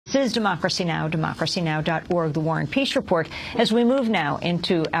This is Democracy Now!, democracynow.org, the War and Peace Report, as we move now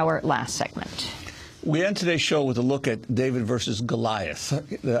into our last segment. We end today's show with a look at David versus Goliath,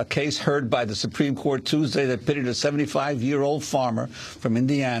 a case heard by the Supreme Court Tuesday that pitted a 75-year-old farmer from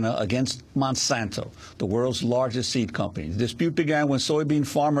Indiana against Monsanto, the world's largest seed company. The dispute began when soybean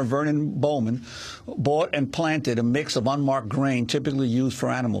farmer Vernon Bowman bought and planted a mix of unmarked grain typically used for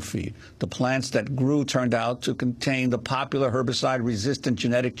animal feed. The plants that grew turned out to contain the popular herbicide-resistant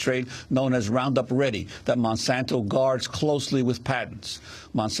genetic trait known as Roundup Ready that Monsanto guards closely with patents.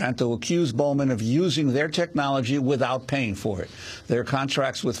 Monsanto accused Bowman of using their technology without paying for it. Their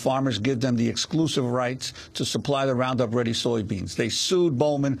contracts with farmers give them the exclusive rights to supply the Roundup Ready soybeans. They sued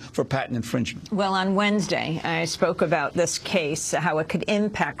Bowman for patent infringement. Well, on Wednesday, I spoke about this case, how it could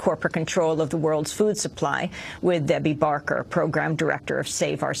impact corporate control of the world's food supply, with Debbie Barker, Program Director of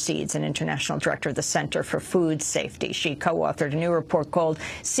Save Our Seeds and International Director of the Center for Food Safety. She co-authored a new report called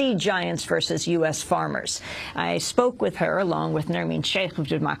Seed Giants versus U.S. Farmers. I spoke with her, along with Nermeen Sheikh of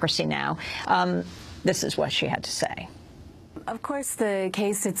Democracy Now! This is what she had to say. Of course, the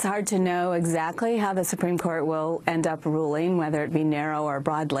case, it's hard to know exactly how the Supreme Court will end up ruling, whether it be narrow or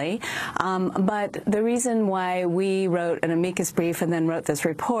broadly. But the reason why we wrote an amicus brief and then wrote this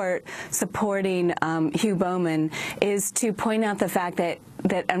report supporting Hugh Bowman is to point out the fact that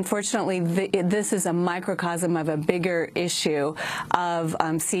unfortunately this is a microcosm of a bigger issue of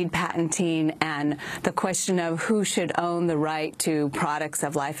seed patenting and the question of who should own the right to products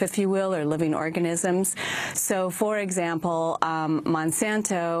of life, if you will, or living organisms. So, for example,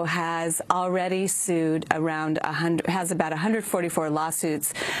 Monsanto has already sued around has about 144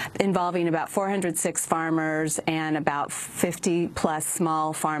 lawsuits involving about 406 farmers and about 50-plus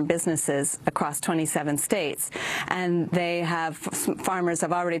small farm businesses across 27 states. And they have farmers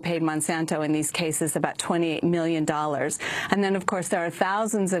have already paid Monsanto in these cases about $28 million. And then, of course, there are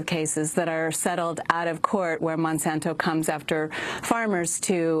thousands of cases that are settled out of court where Monsanto comes after farmers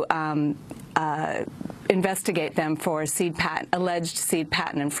to investigate them for alleged seed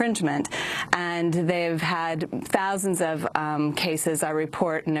patent infringement. And they've had thousands of cases. Our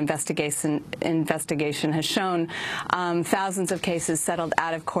report and investigation has shown thousands of cases settled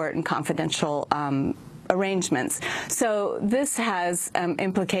out of court in confidential arrangements. So this has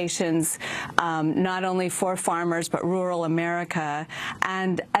implications not only for farmers but rural America,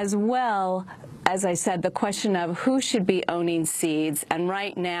 and as well, as I said, the question of who should be owning seeds. And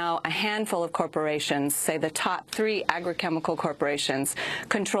right now, a handful of corporations, say the top 3 agrochemical corporations,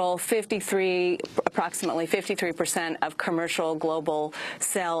 control approximately 53% of commercial global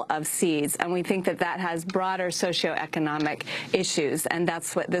sale of seeds. And we think that that has broader socioeconomic issues. And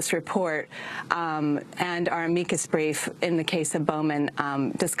that's what this report and our amicus brief in the case of Bowman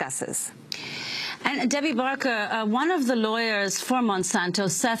discusses. And Debbie Barker, one of the lawyers for Monsanto,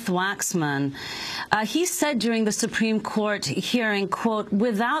 Seth Waxman, he said during the Supreme Court hearing, quote,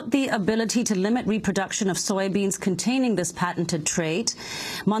 "Without the ability to limit reproduction of soybeans containing this patented trait,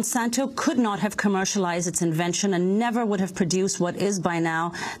 Monsanto could not have commercialized its invention and never would have produced what is by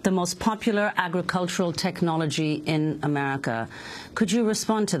now the most popular agricultural technology in America." Could you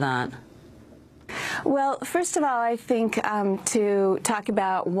respond to that? Well, first of all, I think to talk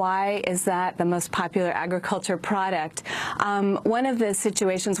about why is that the most popular agriculture product, one of the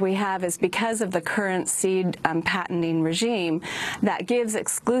situations we have is because of the current seed patenting regime that gives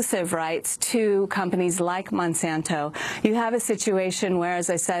exclusive rights to companies like Monsanto. You have a situation where, as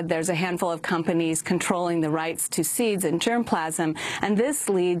I said, there's a handful of companies controlling the rights to seeds and germplasm, and this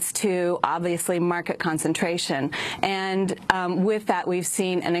leads to, obviously, market concentration. And with that, we've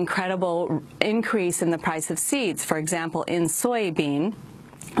seen an incredible increase in the price of seeds. For example, in soybean,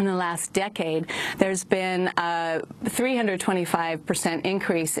 in the last decade, there's been a 325%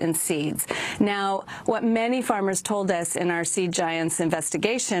 increase in seeds. Now, what many farmers told us in our Seed Giants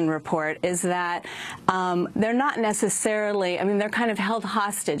investigation report is that they're not necessarily, I mean, they're kind of held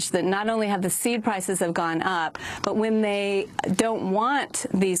hostage, that not only have the seed prices have gone up, but when they don't want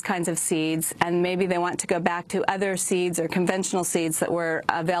these kinds of seeds, and maybe they want to go back to other seeds or conventional seeds that were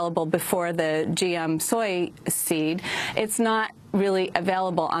available before the GM soy seed, it's not really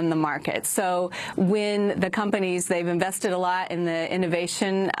available on the market. So when the companies, they've invested a lot in the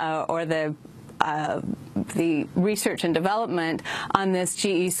innovation or the research and development on this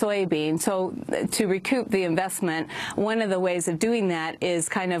GE soybean. So to recoup the investment, one of the ways of doing that is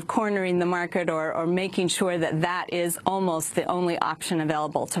kind of cornering the market or making sure that that is almost the only option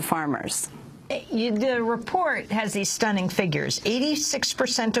available to farmers. The report has these stunning figures.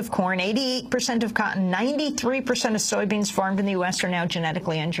 86% of corn, 88% of cotton, 93% of soybeans farmed in the U.S. are now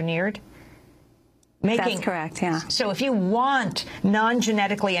genetically engineered. That's correct, yeah. So if you want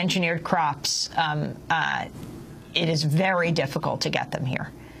non-genetically engineered crops, it is very difficult to get them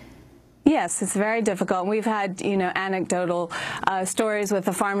here. Yes, it's very difficult. We've had, anecdotal stories with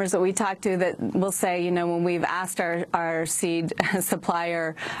the farmers that we talk to that will say, when we've asked our seed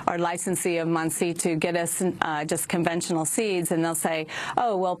supplier or licensee of Monsanto to get us just conventional seeds, and they'll say,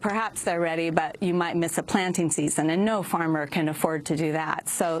 oh, well, perhaps they're ready, but you might miss a planting season, and no farmer can afford to do that.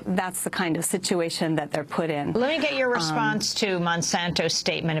 So that's the kind of situation that they're put in. Let me get your response to Monsanto's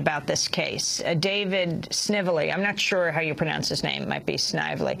statement about this case. David Snively, I'm not sure how you pronounce his name, it might be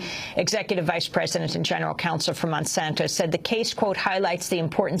Snively, Executive Vice President and General Counsel for Monsanto, said the case, quote, highlights the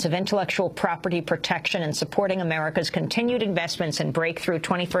importance of intellectual property protection and supporting America's continued investments in breakthrough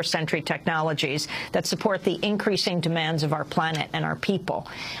 21st century technologies that support the increasing demands of our planet and our people.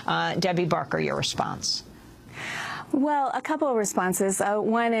 Debbie Barker, your response. Well, a couple of responses.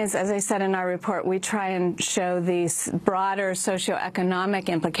 One is, as I said in our report, we try and show these broader socioeconomic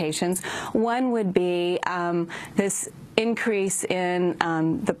implications. One would be this increase in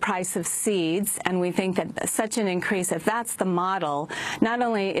the price of seeds, and we think that such an increase, if that's the model, not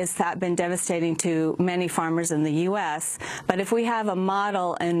only has that been devastating to many farmers in the U.S., but if we have a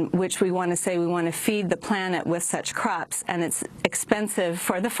model in which we want to say we want to feed the planet with such crops, and it's expensive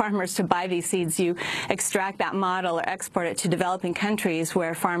for the farmers to buy these seeds, you extract that model or export it to developing countries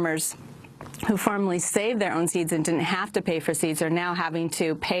where farmers who formerly saved their own seeds and didn't have to pay for seeds are now having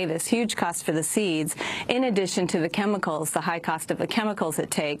to pay this huge cost for the seeds, in addition to the chemicals, the high cost of the chemicals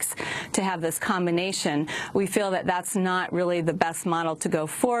it takes to have this combination. We feel that that's not really the best model to go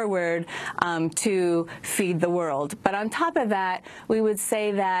forward to feed the world. But on top of that, we would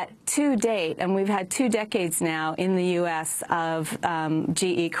say that to date, and we've had 2 decades now in the U.S. of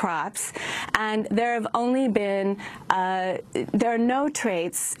GE crops, and there have only been, there are no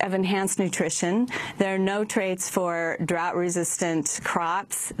traits of enhanced nutrition. There are no traits for drought-resistant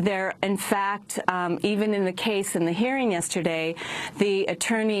crops. There, in fact, even in the case in the hearing yesterday, the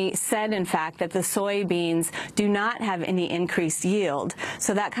attorney said, in fact, that the soybeans do not have any increased yield.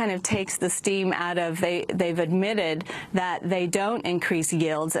 So that kind of takes the steam out of, they've admitted that they don't increase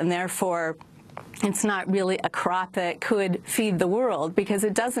yields, and therefore it's not really a crop that could feed the world because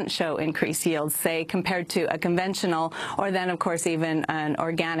it doesn't show increased yields, say, compared to a conventional or then, of course, even an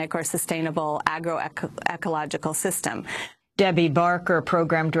organic or sustainable agroecological system. Debbie Barker,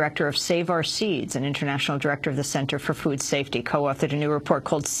 Program Director of Save Our Seeds and International Director of the Center for Food Safety, co-authored a new report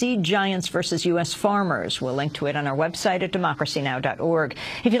called Seed Giants versus U.S. Farmers. We'll link to it on our website at democracynow.org.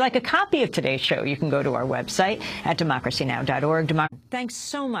 If you'd like a copy of today's show, you can go to our website at democracynow.org. Thanks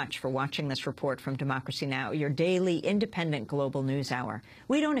so much for watching this report from Democracy Now!, your daily independent global news hour.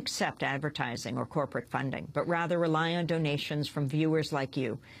 We don't accept advertising or corporate funding, but rather rely on donations from viewers like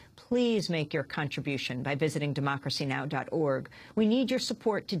you. Please make your contribution by visiting democracynow.org. We need your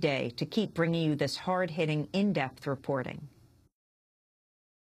support today to keep bringing you this hard-hitting, in-depth reporting.